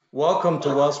Welcome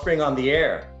to Wellspring on the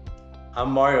Air. I'm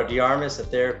Mario Diarmas, a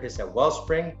therapist at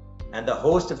Wellspring and the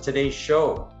host of today's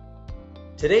show.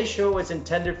 Today's show is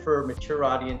intended for mature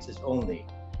audiences only.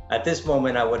 At this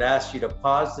moment, I would ask you to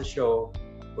pause the show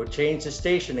or change the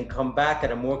station and come back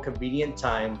at a more convenient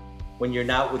time when you're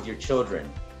not with your children.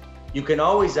 You can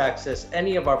always access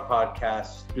any of our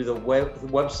podcasts through the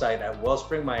website at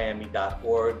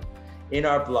wellspringmiami.org in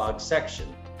our blog section.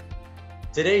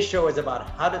 Today's show is about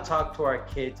how to talk to our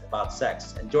kids about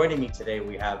sex. And joining me today,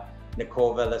 we have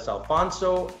Nicole Velez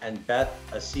Alfonso and Beth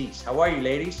Assis. How are you,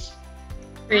 ladies?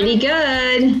 Pretty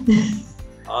good.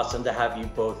 Awesome to have you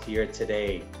both here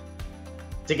today.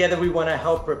 Together, we want to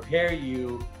help prepare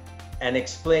you and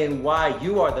explain why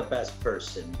you are the best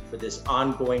person for this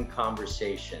ongoing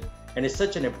conversation. And it's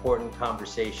such an important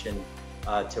conversation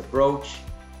to broach.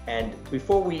 And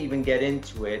before we even get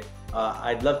into it,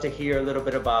 I'd love to hear a little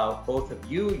bit about both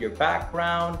of you, your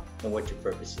background, and what your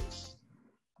purpose is.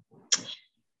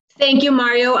 Thank you,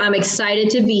 Mario. I'm excited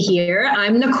to be here.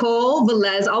 I'm Nicole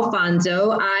Velez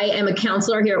Alfonso. I am a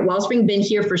counselor here at Wellspring, been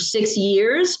here for 6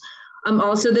 years. I'm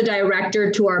also the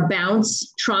director to our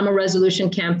Bounce Trauma Resolution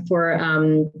Camp for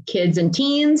kids and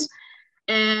teens.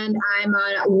 And I'm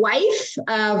a wife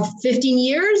of 15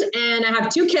 years, and I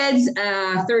have 2 kids,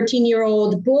 a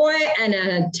 13-year-old boy and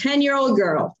a 10-year-old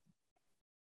girl.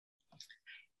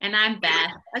 And I'm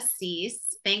Beth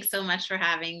Assis. Thanks so much for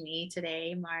having me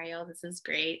today, Mario. This is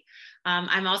great.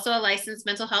 I'm also a licensed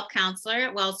mental health counselor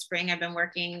at Wellspring. I've been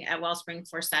working at Wellspring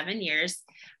for 7 years.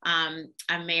 I'm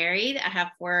married. I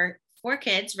have four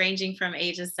kids ranging from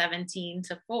ages 17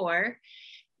 to 4.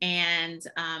 And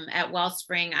at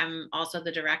Wellspring, I'm also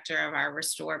the director of our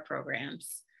Restore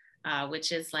programs,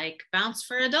 which is like Bounce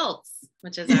for Adults,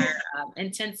 which is our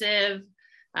intensive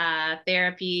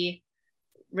therapy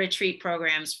retreat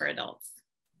programs for adults.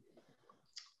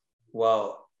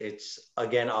 Well, it's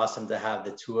again awesome to have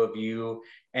the two of you.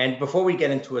 And before we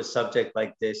get into a subject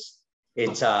like this,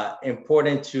 it's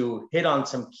important to hit on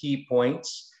some key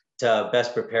points to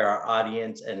best prepare our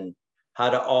audience and how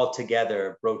to all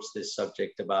together broach this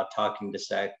subject about talking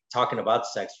about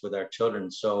sex with our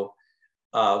children. So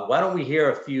why don't we hear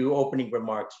a few opening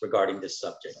remarks regarding this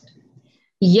subject?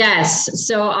 Yes,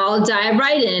 so I'll dive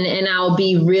right in, and I'll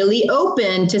be really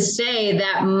open to say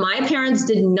that my parents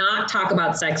did not talk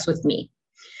about sex with me.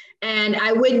 And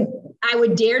I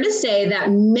would dare to say that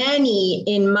many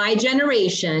in my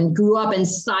generation grew up in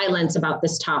silence about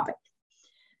this topic.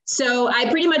 So I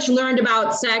pretty much learned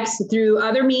about sex through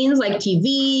other means like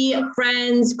TV,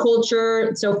 friends, culture,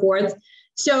 and so forth.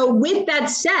 So with that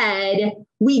said,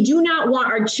 we do not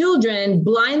want our children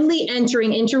blindly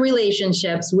entering into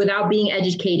relationships without being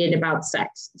educated about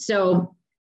sex. So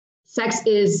sex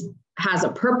has a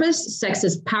purpose, sex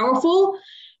is powerful,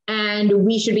 and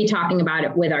we should be talking about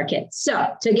it with our kids.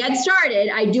 So to get started,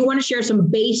 I do want to share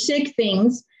some basic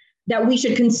things that we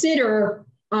should consider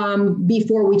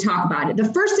before we talk about it.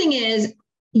 The first thing is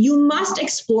you must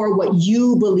explore what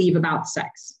you believe about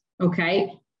sex,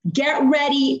 okay? Get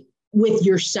ready with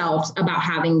yourselves about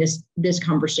having this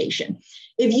conversation.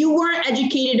 If you weren't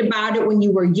educated about it when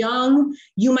you were young,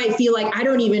 you might feel like, I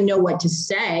don't even know what to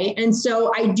say. And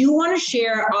so I do want to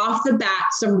share off the bat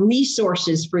some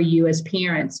resources for you as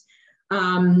parents.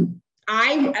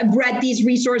 I've read these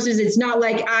resources. It's not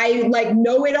like I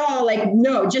know it all.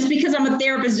 No, just because I'm a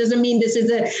therapist doesn't mean this is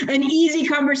an easy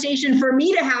conversation for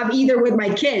me to have either with my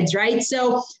kids, right?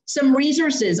 So some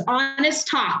resources, Honest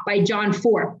Talk by John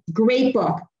Ford, great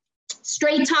book.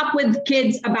 Straight Talk with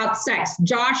Kids About Sex.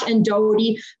 Josh and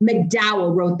Dodie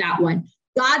McDowell wrote that one.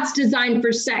 God's Design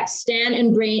for Sex, Stan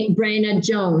and Brenna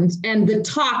Jones, and The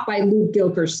Talk by Luke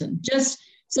Gilkerson. Just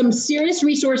some serious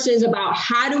resources about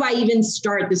how do I even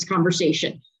start this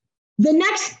conversation. The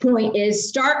next point is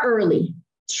start early.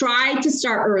 Try to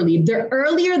start early. The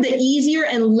earlier, the easier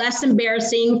and less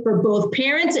embarrassing for both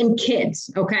parents and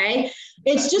kids, okay?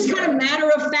 It's just kind of matter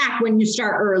of fact when you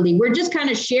start early. We're just kind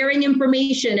of sharing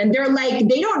information and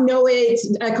they don't know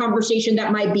it's a conversation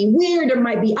that might be weird or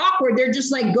might be awkward. They're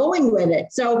just like going with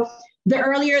it. So the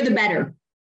earlier, the better.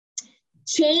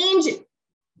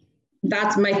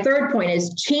 That's my third point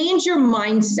is change your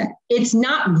mindset. It's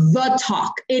not the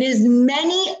talk. It is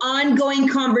many ongoing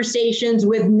conversations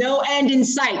with no end in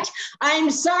sight. I'm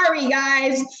sorry,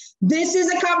 guys. This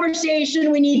is a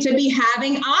conversation we need to be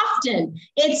having often.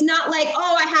 It's not like,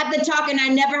 oh, I had the talk and I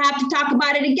never have to talk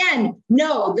about it again.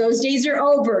 No, those days are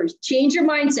over. Change your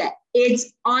mindset.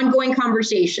 It's ongoing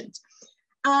conversations.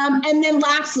 And then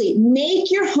lastly, make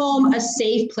your home a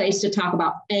safe place to talk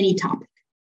about any topic,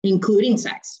 including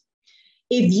sex.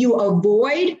 If you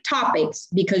avoid topics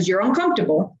because you're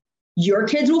uncomfortable, your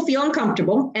kids will feel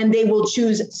uncomfortable and they will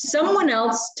choose someone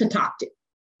else to talk to.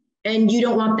 And you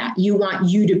don't want that. You want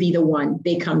you to be the one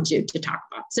they come to talk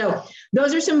about. So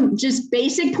those are some just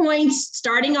basic points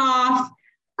starting off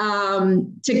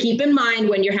to keep in mind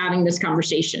when you're having this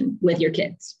conversation with your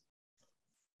kids.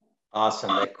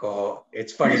 Awesome, Nicole.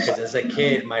 It's funny because as a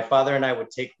kid, my father and I would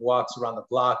take walks around the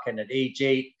block. And at age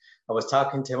 8, I was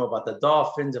talking to him about the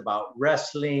Dolphins, about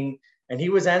wrestling, and he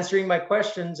was answering my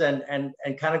questions and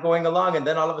kind of going along. And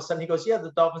then all of a sudden he goes, yeah,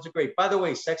 the Dolphins are great. By the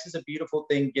way, sex is a beautiful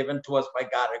thing given to us by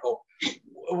God. I go,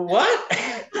 what?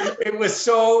 It was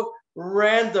so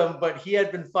random, but he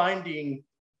had been finding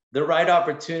the right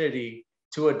opportunity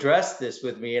to address this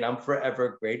with me, and I'm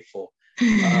forever grateful.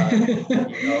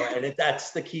 And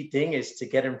that's the key thing, is to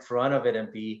get in front of it and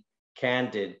be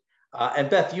candid. And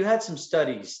Beth, you had some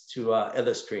studies to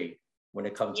illustrate when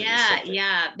it comes to this subject.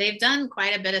 Yeah, they've done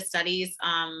quite a bit of studies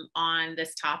on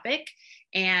this topic,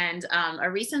 and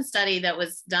a recent study that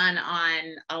was done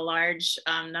on a large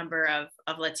number of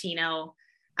Latino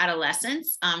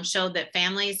adolescents showed that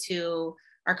families who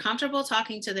are comfortable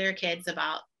talking to their kids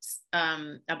about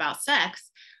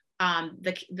sex,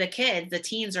 the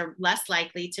teens are less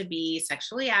likely to be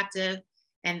sexually active,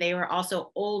 and they were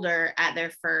also older at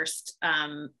their first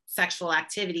sexual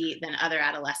activity than other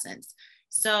adolescents.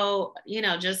 So,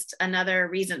 just another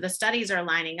reason the studies are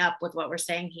lining up with what we're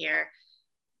saying here.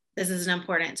 This is an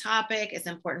important topic. It's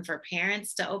important for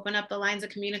parents to open up the lines of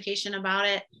communication about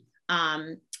it.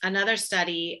 Another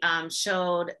study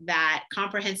showed that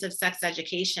comprehensive sex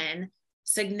education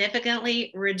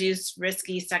significantly reduced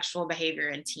risky sexual behavior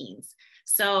in teens.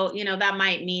 So, that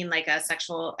might mean like a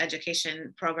sexual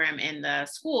education program in the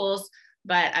schools,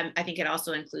 but I think it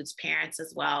also includes parents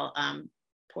as well,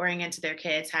 pouring into their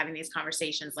kids, having these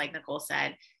conversations. Like Nicole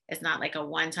said, it's not like a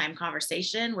one-time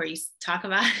conversation where you talk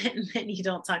about it and then you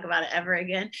don't talk about it ever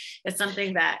again. It's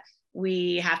something that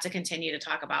we have to continue to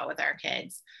talk about with our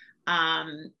kids.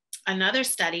 Another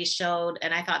study showed,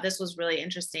 and I thought this was really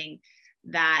interesting,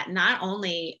 that not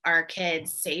only are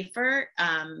kids safer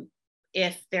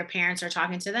if their parents are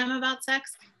talking to them about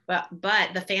sex, but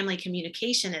the family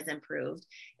communication is improved.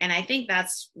 And I think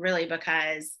that's really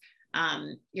because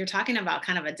you're talking about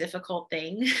kind of a difficult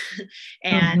thing.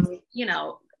 And,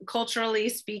 culturally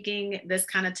speaking, this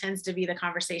kind of tends to be the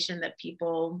conversation that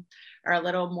people are a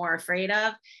little more afraid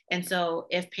of. And so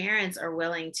if parents are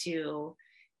willing to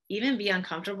even be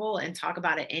uncomfortable and talk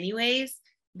about it anyways,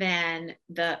 then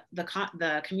the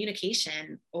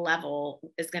communication level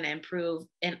is going to improve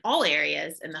in all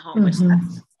areas in the home, which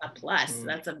that's a plus.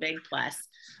 That's a big plus.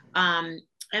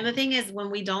 And the thing is,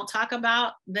 when we don't talk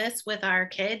about this with our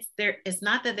kids, it's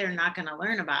not that they're not going to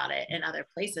learn about it in other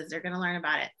places. They're going to learn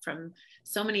about it from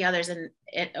so many others. And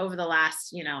over the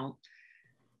last,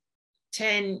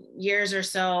 10 years or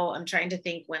so, I'm trying to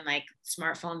think when like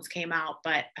smartphones came out,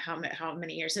 but how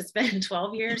many years it's been?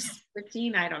 12 years,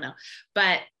 15, I don't know.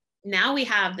 But now we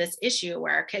have this issue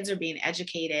where our kids are being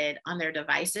educated on their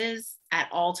devices at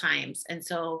all times. And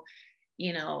so,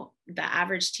 the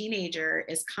average teenager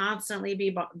is constantly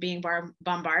being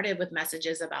bombarded with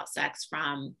messages about sex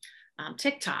from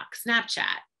TikTok,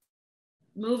 Snapchat,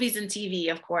 movies and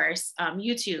TV, of course,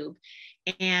 YouTube.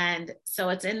 And so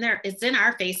it's in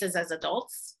our faces as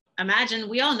adults. Imagine,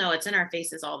 we all know it's in our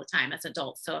faces all the time as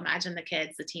adults. So imagine the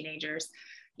kids, the teenagers,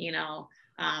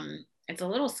 it's a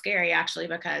little scary actually,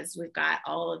 because we've got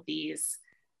all of these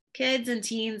kids and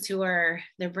teens who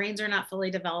their brains are not fully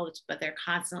developed, but they're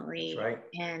constantly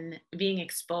in being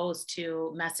exposed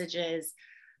to messages.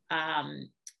 I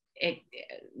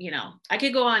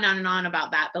could go on and on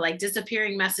about that, but like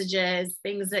disappearing messages,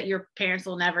 things that your parents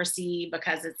will never see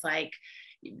because it's like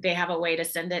they have a way to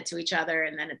send it to each other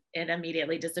and then it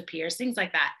immediately disappears, things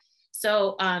like that.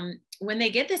 So when they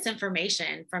get this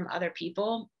information from other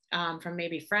people, from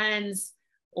maybe friends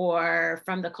or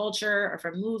from the culture or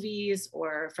from movies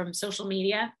or from social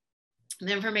media,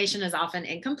 the information is often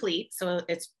incomplete. So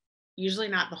it's usually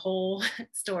not the whole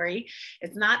story.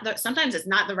 Sometimes it's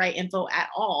not the right info at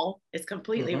all. It's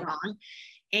completely wrong.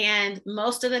 And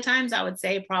most of the times, I would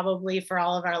say probably for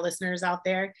all of our listeners out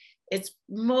there, it's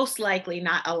most likely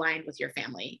not aligned with your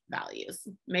family values.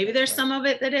 Maybe there's some of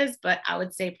it that is, but I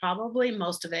would say probably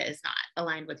most of it is not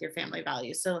aligned with your family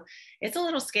values. So it's a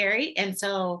little scary. And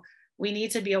so we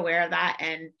need to be aware of that.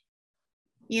 And,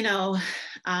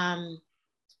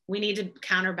 we need to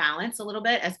counterbalance a little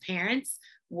bit as parents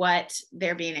what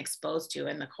they're being exposed to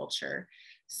in the culture.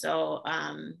 So,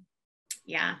 I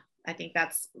think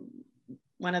that's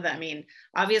one of the,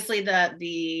 obviously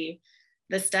the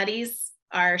studies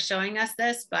are showing us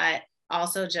this, but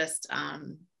also just,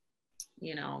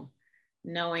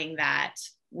 knowing that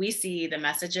we see the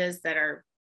messages that are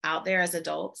out there as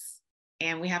adults,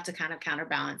 and we have to kind of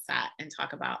counterbalance that and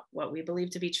talk about what we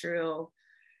believe to be true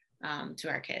to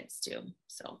our kids too.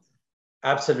 So.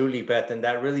 Absolutely, Beth. And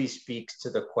that really speaks to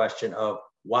the question of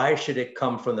why should it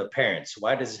come from the parents?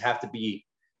 Why does it have to be,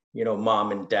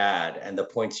 mom and dad? And the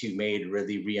points you made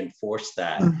really reinforce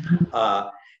that.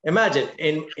 Imagine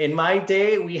in my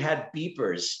day, we had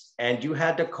beepers and you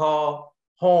had to call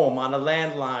home on a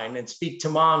landline and speak to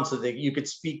mom so that you could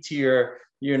speak to your,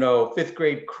 fifth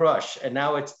grade crush. And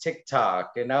now it's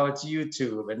TikTok, and now it's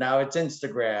YouTube, and now it's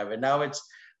Instagram, and now it's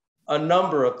a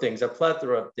number of things, a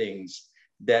plethora of things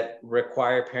that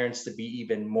require parents to be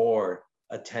even more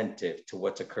attentive to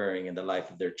what's occurring in the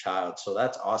life of their child. So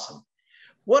that's awesome.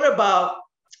 What about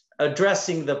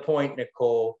addressing the point,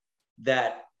 Nicole,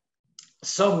 that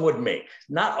some would make,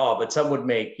 not all, but some would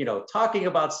make, talking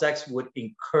about sex would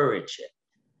encourage it.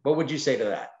 What would you say to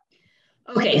that?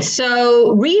 Okay,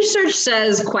 so research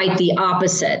says quite the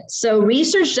opposite. So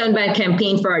research done by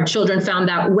Campaign for Our Children found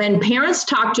that when parents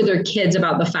talk to their kids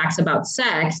about the facts about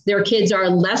sex, their kids are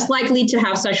less likely to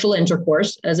have sexual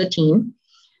intercourse as a teen,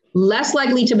 less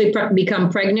likely to become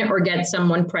pregnant or get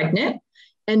someone pregnant,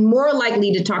 and more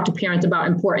likely to talk to parents about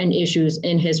important issues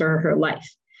in his or her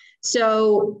life.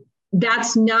 So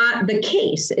that's not the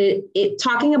case.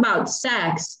 Talking about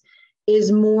sex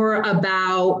is more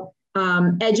about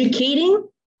educating.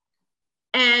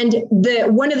 And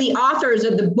one of the authors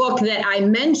of the book that I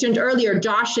mentioned earlier,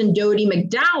 Josh and Dodie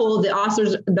McDowell, the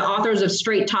authors of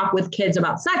Straight Talk with Kids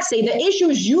About Sex, say the issue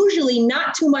is usually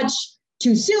not too much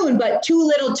too soon, but too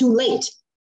little too late.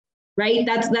 Right?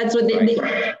 That's what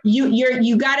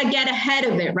you got to get ahead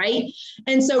of it, right?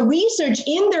 And so research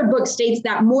in their book states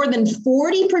that more than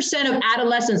 40% of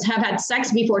adolescents have had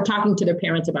sex before talking to their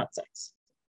parents about sex.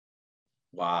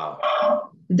 Wow.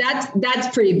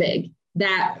 That's pretty big.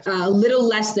 That a little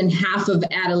less than half of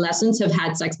adolescents have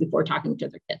had sex before talking to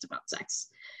their kids about sex.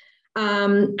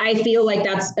 I feel like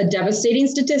that's a devastating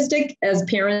statistic. As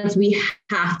parents, we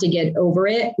have to get over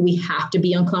it. We have to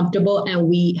be uncomfortable, and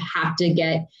we have to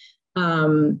get,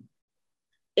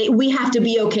 we have to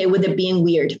be okay with it being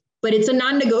weird, but it's a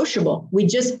non-negotiable. We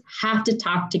just have to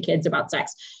talk to kids about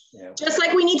sex. Yeah. Just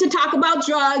like we need to talk about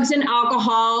drugs and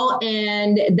alcohol,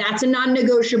 and that's a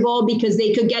non-negotiable because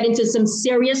they could get into some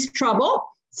serious trouble.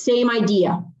 Same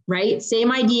idea, right?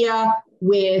 Same idea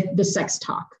with the sex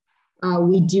talk.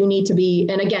 We do need to be,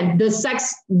 and again, the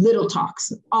sex little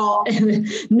talks, all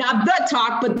not the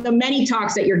talk, but the many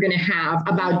talks that you're going to have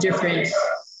about different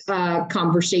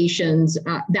conversations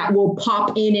that will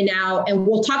pop in and out. And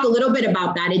we'll talk a little bit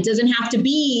about that. It doesn't have to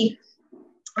be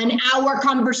an hour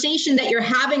conversation that you're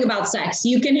having about sex.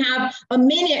 You can have a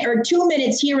minute or 2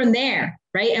 minutes here and there,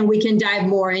 right? And we can dive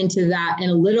more into that in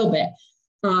a little bit.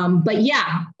 But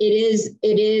yeah, it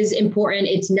is important.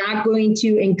 It's not going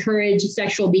to encourage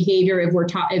sexual behavior if we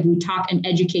talk and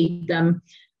educate them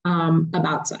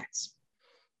about sex.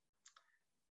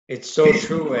 It's so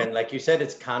true. And like you said,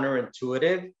 it's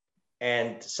counterintuitive,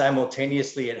 and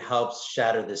simultaneously it helps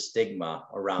shatter the stigma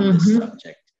around this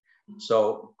subject.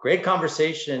 So great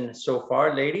conversation so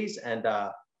far, ladies, and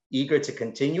eager to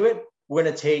continue it. We're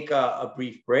going to take a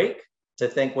brief break to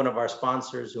thank one of our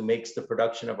sponsors who makes the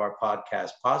production of our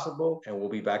podcast possible, and we'll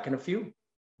be back in a few.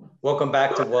 Welcome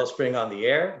back to Wellspring on the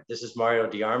Air. This is Mario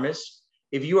Diarmas.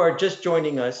 If you are just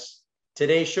joining us,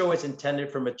 today's show is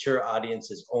intended for mature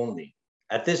audiences only.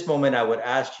 At this moment, I would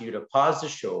ask you to pause the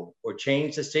show or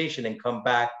change the station and come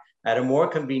back at a more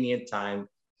convenient time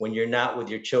when you're not with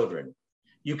your children.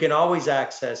 You can always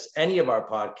access any of our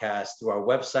podcasts through our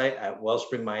website at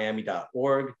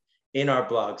wellspringmiami.org in our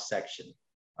blog section.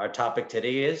 Our topic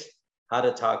today is how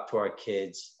to talk to our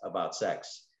kids about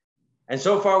sex. And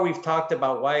so far, we've talked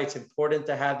about why it's important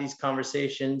to have these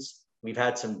conversations. We've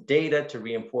had some data to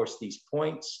reinforce these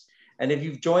points. And if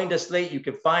you've joined us late, you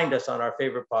can find us on our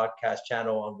favorite podcast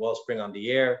channel on Wellspring on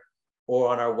the Air or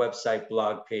on our website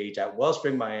blog page at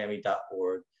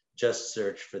wellspringmiami.org. Just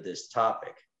search for this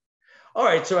topic. All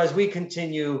right, so as we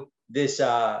continue this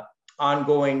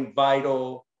ongoing,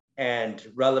 vital, and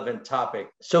relevant topic.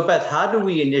 So Beth, how do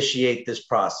we initiate this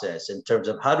process in terms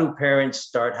of how do parents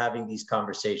start having these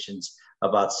conversations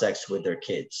about sex with their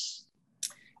kids?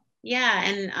 Yeah,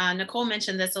 and Nicole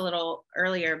mentioned this a little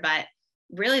earlier, but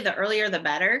really the earlier the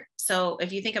better. So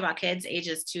if you think about kids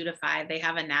ages 2 to 5, they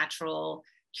have a natural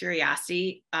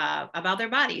curiosity about their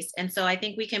bodies. And so I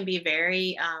think we can be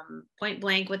very point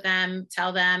blank with them,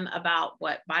 tell them about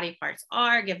what body parts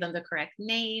are, give them the correct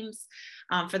names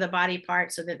for the body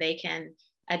parts so that they can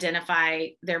identify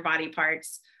their body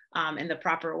parts in the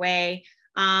proper way.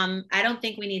 I don't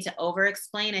think we need to over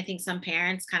explain. I think some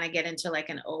parents kind of get into like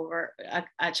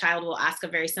a child will ask a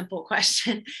very simple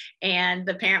question and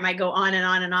the parent might go on and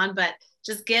on and on, but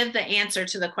just give the answer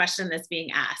to the question that's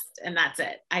being asked. And that's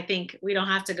it. I think we don't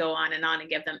have to go on and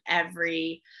give them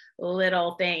every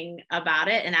little thing about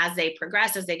it. And as they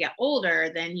progress, as they get older,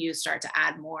 then you start to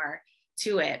add more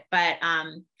to it. But,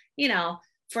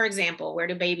 for example, where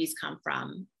do babies come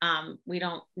from? We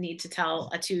don't need to tell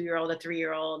a 2-year-old, a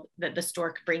 3-year-old that the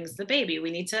stork brings the baby.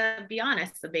 We need to be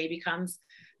honest. The baby comes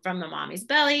from the mommy's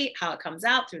belly, how it comes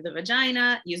out through the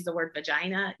vagina. Use the word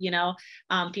vagina.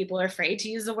 People are afraid to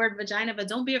use the word vagina, but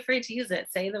don't be afraid to use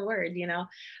it. Say the word,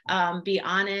 be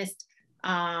honest.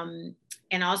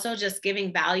 And also just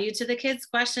giving value to the kids'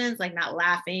 questions, like not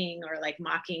laughing or like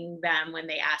mocking them when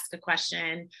they ask a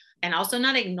question, and also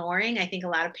not ignoring. I think a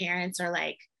lot of parents are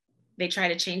like, they try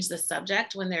to change the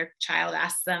subject when their child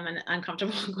asks them an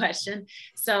uncomfortable question.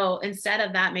 So instead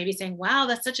of that, maybe saying, wow,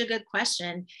 that's such a good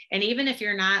question. And even if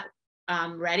you're not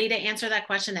ready to answer that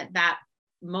question at that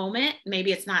moment,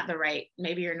 maybe it's not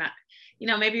maybe you're not,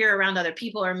 maybe you're around other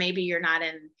people, or maybe you're not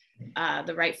in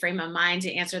the right frame of mind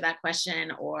to answer that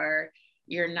question, or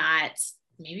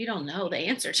maybe you don't know the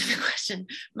answer to the question.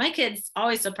 My kids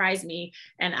always surprise me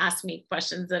and ask me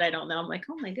questions that I don't know. I'm like,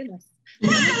 oh my goodness,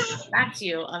 back to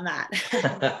you on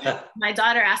that. My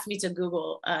daughter asked me to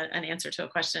Google an answer to a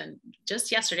question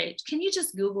just yesterday. Can you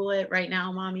just Google it right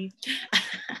now, mommy?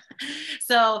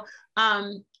 So,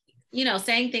 saying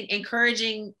things,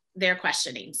 encouraging their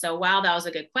questioning. So, wow, that was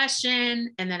a good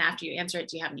question. And then after you answer it,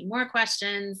 do you have any more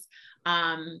questions?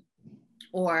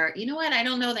 Or, you know what, I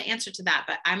don't know the answer to that,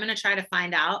 but I'm going to try to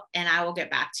find out and I will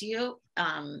get back to you.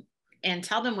 And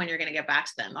tell them when you're going to get back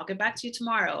to them. I'll get back to you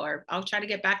tomorrow, or I'll try to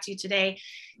get back to you today,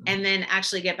 and then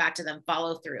actually get back to them,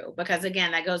 follow through. Because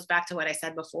again, that goes back to what I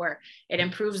said before. It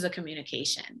improves the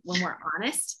communication. When we're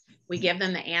honest, we give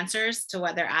them the answers to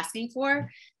what they're asking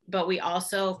for, but we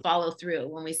also follow through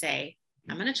when we say,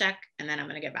 I'm going to check, and then I'm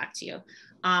going to get back to you.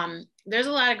 There's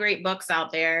a lot of great books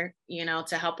out there,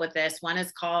 to help with this. One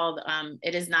is called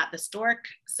It Is Not the Stork.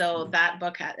 So that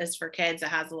book is for kids. It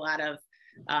has a lot of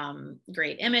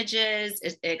great images.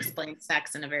 It explains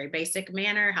sex in a very basic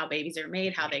manner, how babies are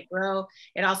made, how they grow.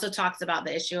 It also talks about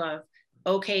the issue of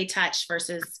okay touch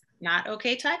versus not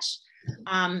okay touch.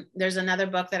 There's another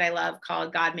book that I love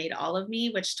called God Made All of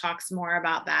Me, which talks more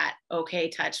about that okay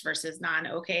touch versus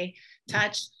non-okay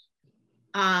touch.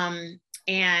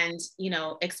 And,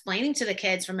 explaining to the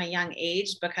kids from a young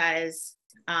age, because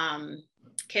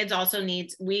kids also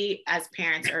we as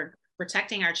parents are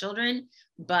protecting our children,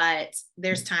 but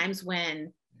there's times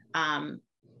when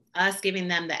us giving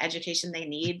them the education they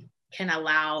need can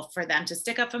allow for them to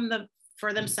stick up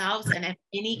for themselves. And if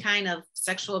any kind of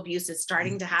sexual abuse is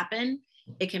starting to happen,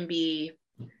 it can be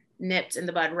nipped in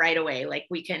the bud right away. Like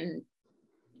we can,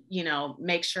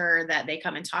 make sure that they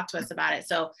come and talk to us about it.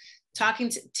 So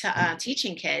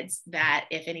teaching kids that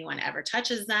if anyone ever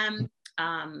touches them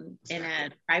in a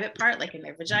private part, like in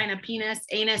their vagina, penis,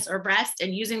 anus, or breast,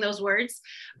 and using those words,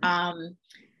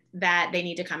 that they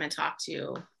need to come and talk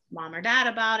to mom or dad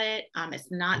about it.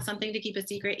 It's not something to keep a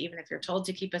secret, even if you're told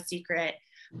to keep a secret.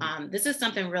 This is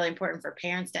something really important for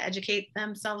parents to educate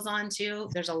themselves on too.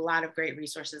 There's a lot of great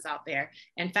resources out there.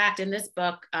 In fact, in this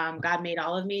book, God Made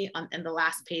All of Me, in the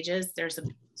last pages, there's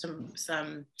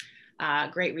some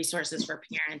great resources for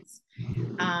parents.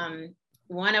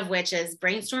 One of which is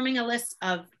brainstorming a list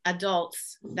of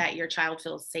adults that your child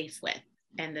feels safe with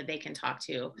and that they can talk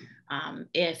to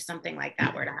if something like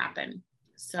that were to happen.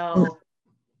 So,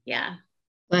 yeah.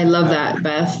 I love that,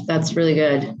 Beth. That's really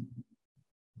good.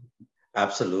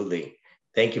 Absolutely.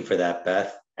 Thank you for that,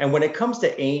 Beth. And when it comes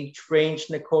to age range,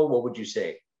 Nicole, what would you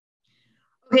say?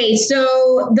 Okay,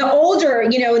 so the older,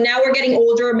 now we're getting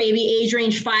older, maybe age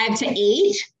range 5 to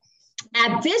 8.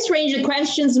 At this range, the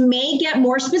questions may get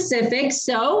more specific.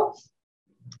 So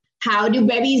how do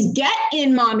babies get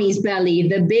in mommy's belly?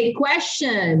 The big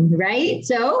question, right?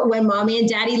 So when mommy and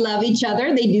daddy love each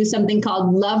other, they do something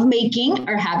called love making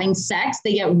or having sex.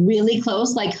 They get really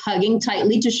close, like hugging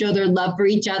tightly to show their love for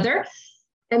each other.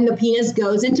 And the penis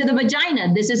goes into the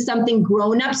vagina. This is something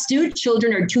grown-ups do.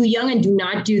 Children are too young and do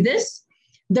not do this.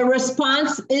 The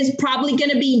response is probably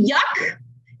going to be yuck.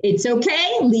 It's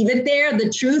okay. Leave it there. The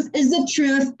truth is the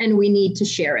truth, and we need to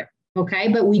share it. Okay.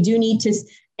 But we do need to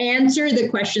answer the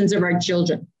questions of our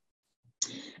children.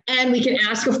 And we can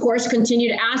ask, of course, continue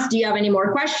to ask, do you have any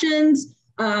more questions?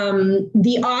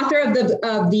 The author of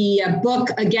the book,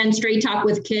 again, Straight Talk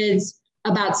with Kids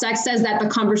about sex, says that the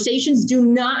conversations do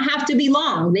not have to be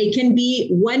long. They can be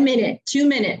 1 minute, 2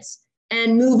 minutes,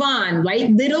 and move on,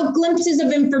 right? Little glimpses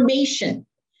of information.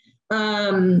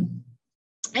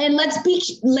 And let's be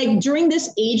like, during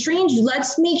this age range,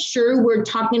 let's make sure we're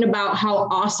talking about how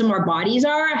awesome our bodies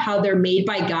are, how they're made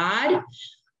by God,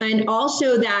 and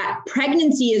also that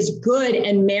pregnancy is good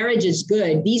and marriage is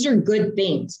good. These are good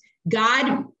things.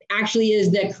 God actually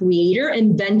is the creator,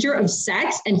 inventor of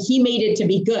sex, and he made it to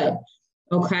be good.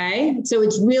 Okay. So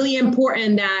it's really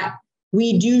important that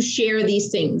we do share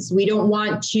these things. We don't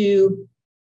want to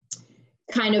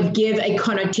kind of give a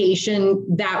connotation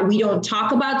that we don't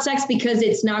talk about sex because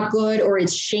it's not good or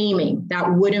it's shaming.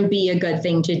 That wouldn't be a good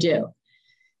thing to do.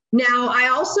 Now,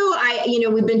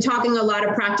 we've been talking a lot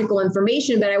of practical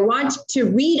information, but I want to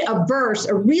read a verse,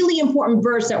 a really important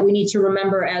verse that we need to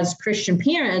remember as Christian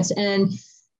parents. And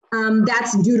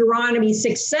that's Deuteronomy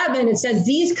 6:7. It says,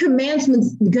 these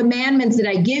commandments that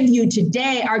I give you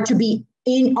today are to be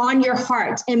on your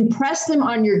heart. Impress them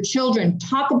on your children.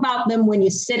 Talk about them when you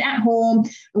sit at home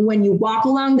and when you walk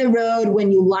along the road,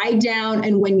 when you lie down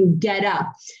and when you get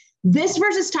up. This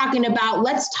verse is talking about,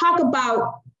 let's talk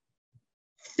about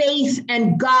faith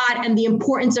and God and the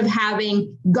importance of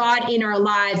having God in our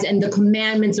lives and the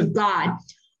commandments of God.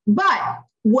 But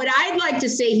what I'd like to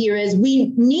say here is we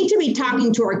need to be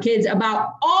talking to our kids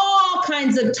about all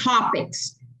kinds of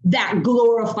topics that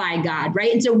glorify God,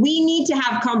 right? And so we need to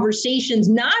have conversations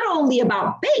not only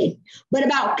about faith, but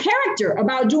about character,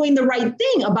 about doing the right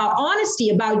thing, about honesty,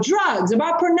 about drugs,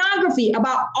 about pornography,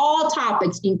 about all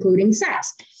topics, including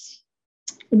sex.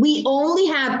 We only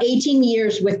have 18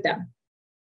 years with them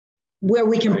where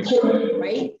we can pull them,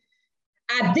 right?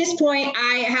 At this point,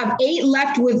 I have 8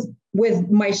 left with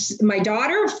my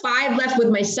daughter, 5 left with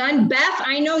my son. Beth,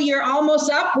 I know you're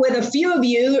almost up with a few of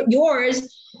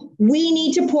yours. We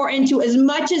need to pour into as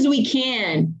much as we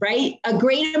can, right? A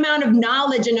great amount of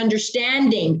knowledge and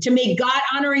understanding to make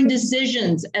God-honoring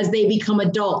decisions as they become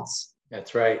adults.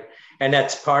 That's right. And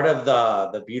that's part of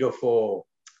the beautiful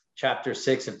chapter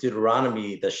 6 of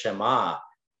Deuteronomy, the Shema,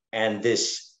 and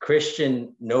this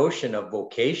Christian notion of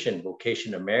vocation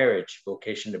to marriage,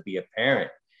 vocation to be a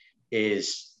parent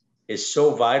is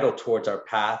so vital towards our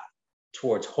path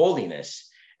towards holiness.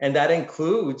 And that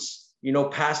includes,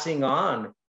 passing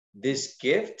on this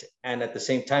gift and at the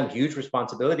same time, huge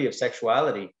responsibility of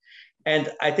sexuality. And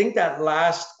I think that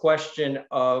last question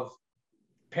of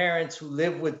parents who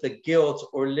live with the guilt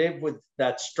or live with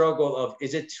that struggle of,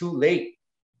 is it too late?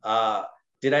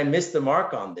 Did I miss the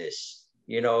mark on this?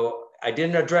 I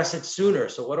didn't address it sooner.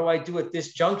 So what do I do at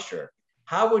this juncture?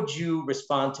 How would you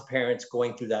respond to parents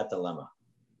going through that dilemma?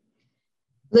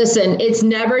 Listen, it's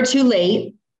never too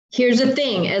late. Here's the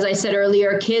thing, as I said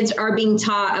earlier, kids are being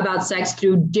taught about sex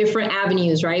through different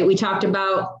avenues, right? We talked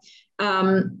about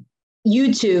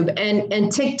YouTube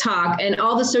and TikTok and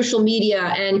all the social media,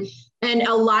 and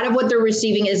a lot of what they're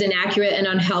receiving is inaccurate and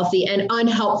unhealthy and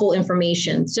unhelpful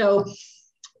information. So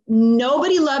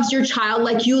nobody loves your child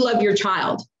like you love your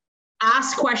child.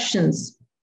 Ask questions.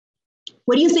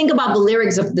 What do you think about the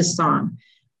lyrics of this song?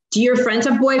 Do your friends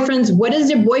have boyfriends? What does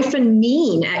your boyfriend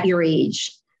mean at your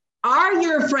age? Are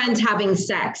your friends having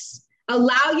sex?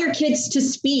 Allow your kids to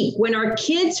speak. When our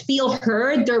kids feel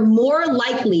heard, they're more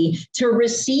likely to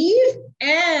receive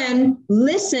and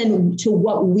listen to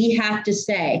what we have to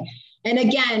say. And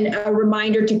again, a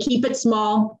reminder to keep it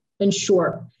small and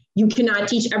short. You cannot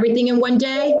teach everything in one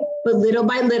day, but little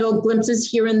by little, glimpses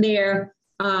here and there,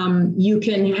 you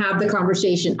can have the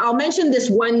conversation. I'll mention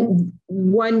this one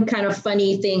kind of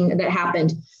funny thing that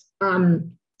happened.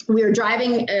 We were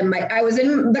driving, I was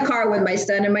in the car with my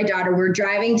son and my daughter. We're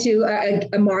driving to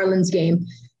a Marlins game.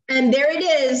 And there it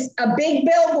is, a big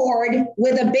billboard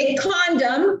with a big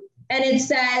condom. And it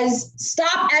says,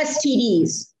 stop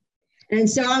STDs. And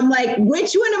so I'm like,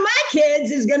 which one of my kids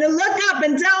is going to look up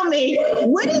and tell me,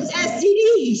 what is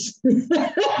STDs?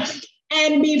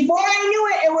 And before I knew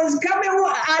it, it was coming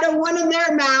out of one of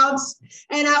their mouths.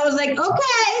 And I was like,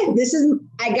 okay,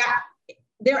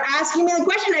 they're asking me the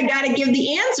question. I got to give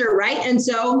the answer, right? And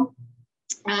so,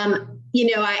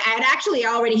 I had actually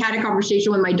already had a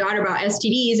conversation with my daughter about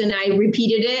STDs, and I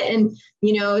repeated it. And,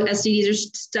 STDs are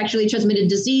sexually transmitted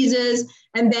diseases.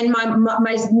 And then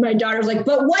my daughter's like,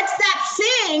 but what's that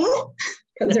thing?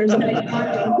 Because there's a big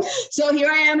condom. So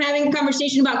here I am having a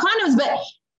conversation about condoms, but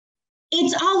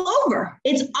it's all over.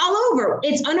 It's all over.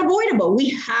 It's unavoidable. We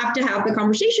have to have the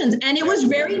conversations. And it was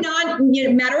very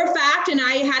matter of fact. And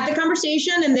I had the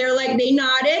conversation and they're like, they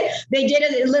nodded. They did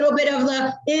a little bit of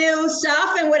the ew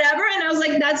stuff and whatever. And I was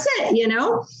like, that's it,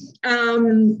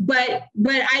 But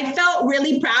I felt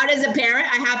really proud as a parent,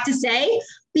 I have to say,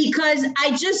 because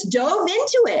I just dove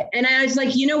into it. And I was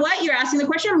like, you know what? You're asking the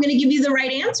question. I'm going to give you the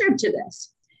right answer to this.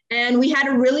 And we had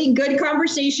a really good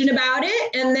conversation about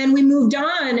it. And then we moved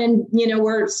on and,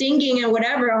 we're singing and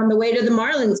whatever on the way to the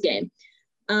Marlins game.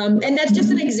 And that's just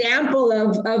an example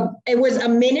of it was a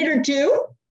minute or two.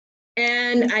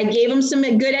 And I gave him some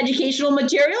good educational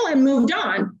material and moved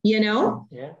on,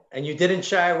 Yeah. And you didn't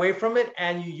shy away from it.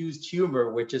 And you used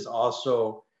humor, which is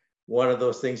also one of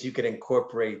those things you can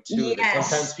incorporate too. Yes.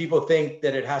 Sometimes people think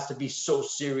that it has to be so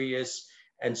serious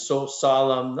and so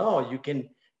solemn. No, you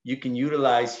can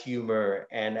utilize humor,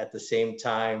 and at the same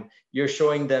time, you're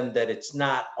showing them that it's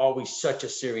not always such a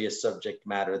serious subject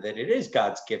matter, that it is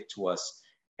God's gift to us.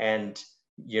 And,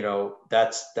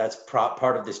 that's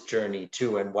part of this journey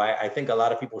too, and why I think a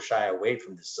lot of people shy away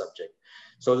from this subject.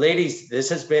 So ladies, this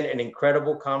has been an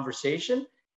incredible conversation,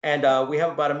 and we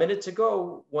have about a minute to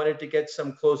go. Wanted to get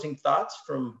some closing thoughts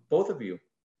from both of you.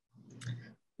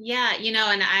 Yeah,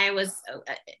 and I was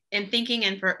in thinking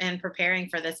and preparing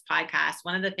for this podcast,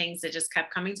 one of the things that just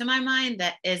kept coming to my mind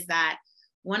is that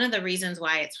one of the reasons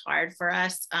why it's hard for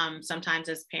us sometimes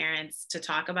as parents to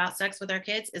talk about sex with our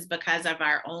kids is because of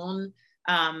our own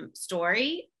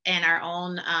story and our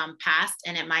own past,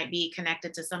 and it might be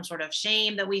connected to some sort of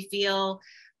shame that we feel.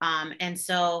 And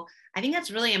so I think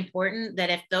that's really important, that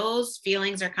if those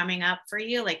feelings are coming up for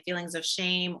you, like feelings of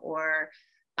shame or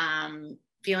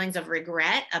feelings of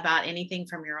regret about anything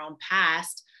from your own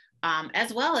past,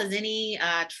 as well as any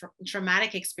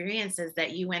traumatic experiences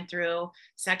that you went through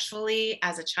sexually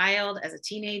as a child, as a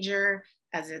teenager,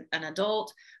 as an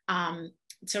adult,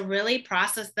 to really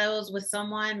process those with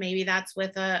someone. Maybe that's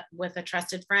with a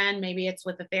trusted friend, maybe it's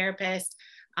with a therapist,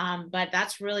 but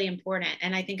that's really important.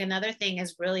 And I think another thing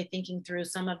is really thinking through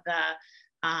some of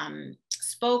the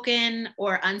spoken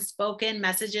or unspoken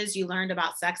messages you learned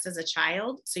about sex as a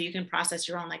child, so you can process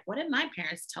your own, like, what did my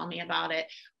parents tell me about it,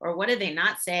 or what did they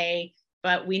not say,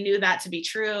 but we knew that to be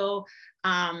true.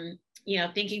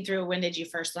 Thinking through, when did you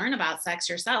first learn about sex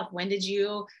yourself? When did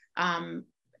you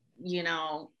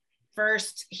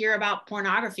first hear about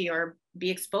pornography or be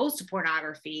exposed to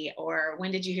pornography, or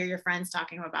when did you hear your friends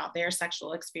talking about their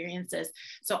sexual experiences?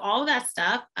 So all of that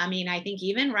stuff, I think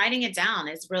even writing it down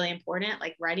is really important,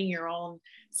 like writing your own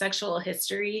sexual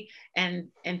history and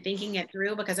thinking it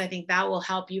through, because I think that will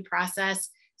help you process,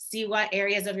 see what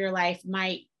areas of your life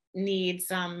might need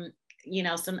some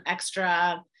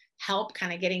extra help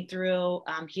kind of getting through,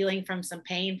 healing from some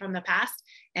pain from the past.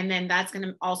 And then that's going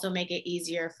to also make it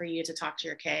easier for you to talk to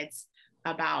your kids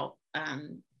about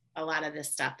a lot of this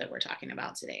stuff that we're talking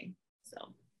about today. So.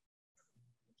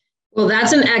 Well,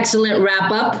 that's an excellent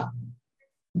wrap up,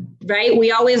 right?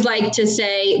 We always like to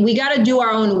say, we got to do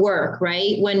our own work,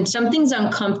 right? When something's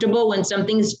uncomfortable, when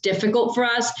something's difficult for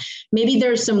us, maybe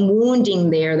there's some wounding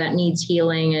there that needs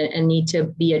healing and need to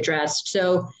be addressed.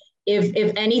 So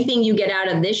if anything you get out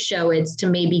of this show, it's to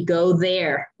maybe go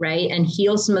there, right? And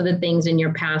heal some of the things in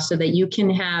your past so that you can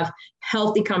have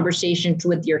healthy conversations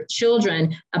with your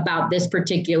children about this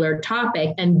particular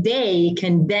topic. And they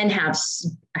can then have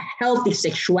a healthy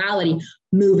sexuality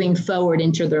moving forward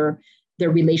into their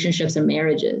relationships and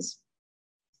marriages.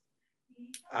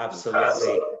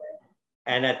 Absolutely.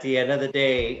 And at the end of the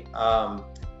day,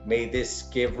 may this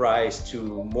give rise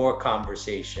to more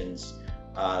conversations,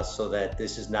 so that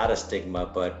this is not a stigma,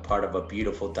 but part of a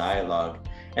beautiful dialogue.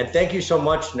 And thank you so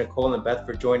much, Nicole and Beth,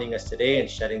 for joining us today and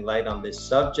shedding light on this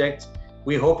subject.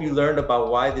 We hope you learned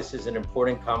about why this is an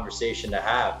important conversation to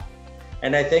have.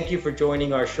 And I thank you for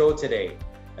joining our show today.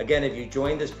 Again, if you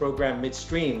joined this program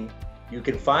midstream, you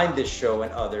can find this show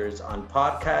and others on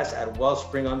podcasts at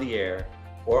Wellspring on the Air,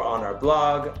 or on our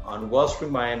blog on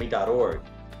wellspringmiami.org.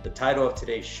 The title of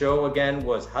today's show again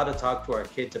was How to Talk to Our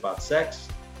Kids About Sex.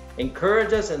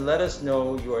 Encourage us and let us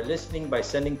know you are listening by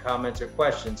sending comments or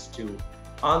questions to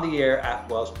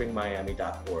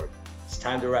ontheair@wellspringmiami.org. It's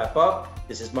time to wrap up.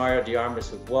 This is Mario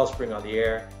Diarmas with Wellspring on the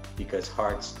Air, because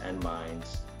hearts and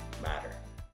minds matter.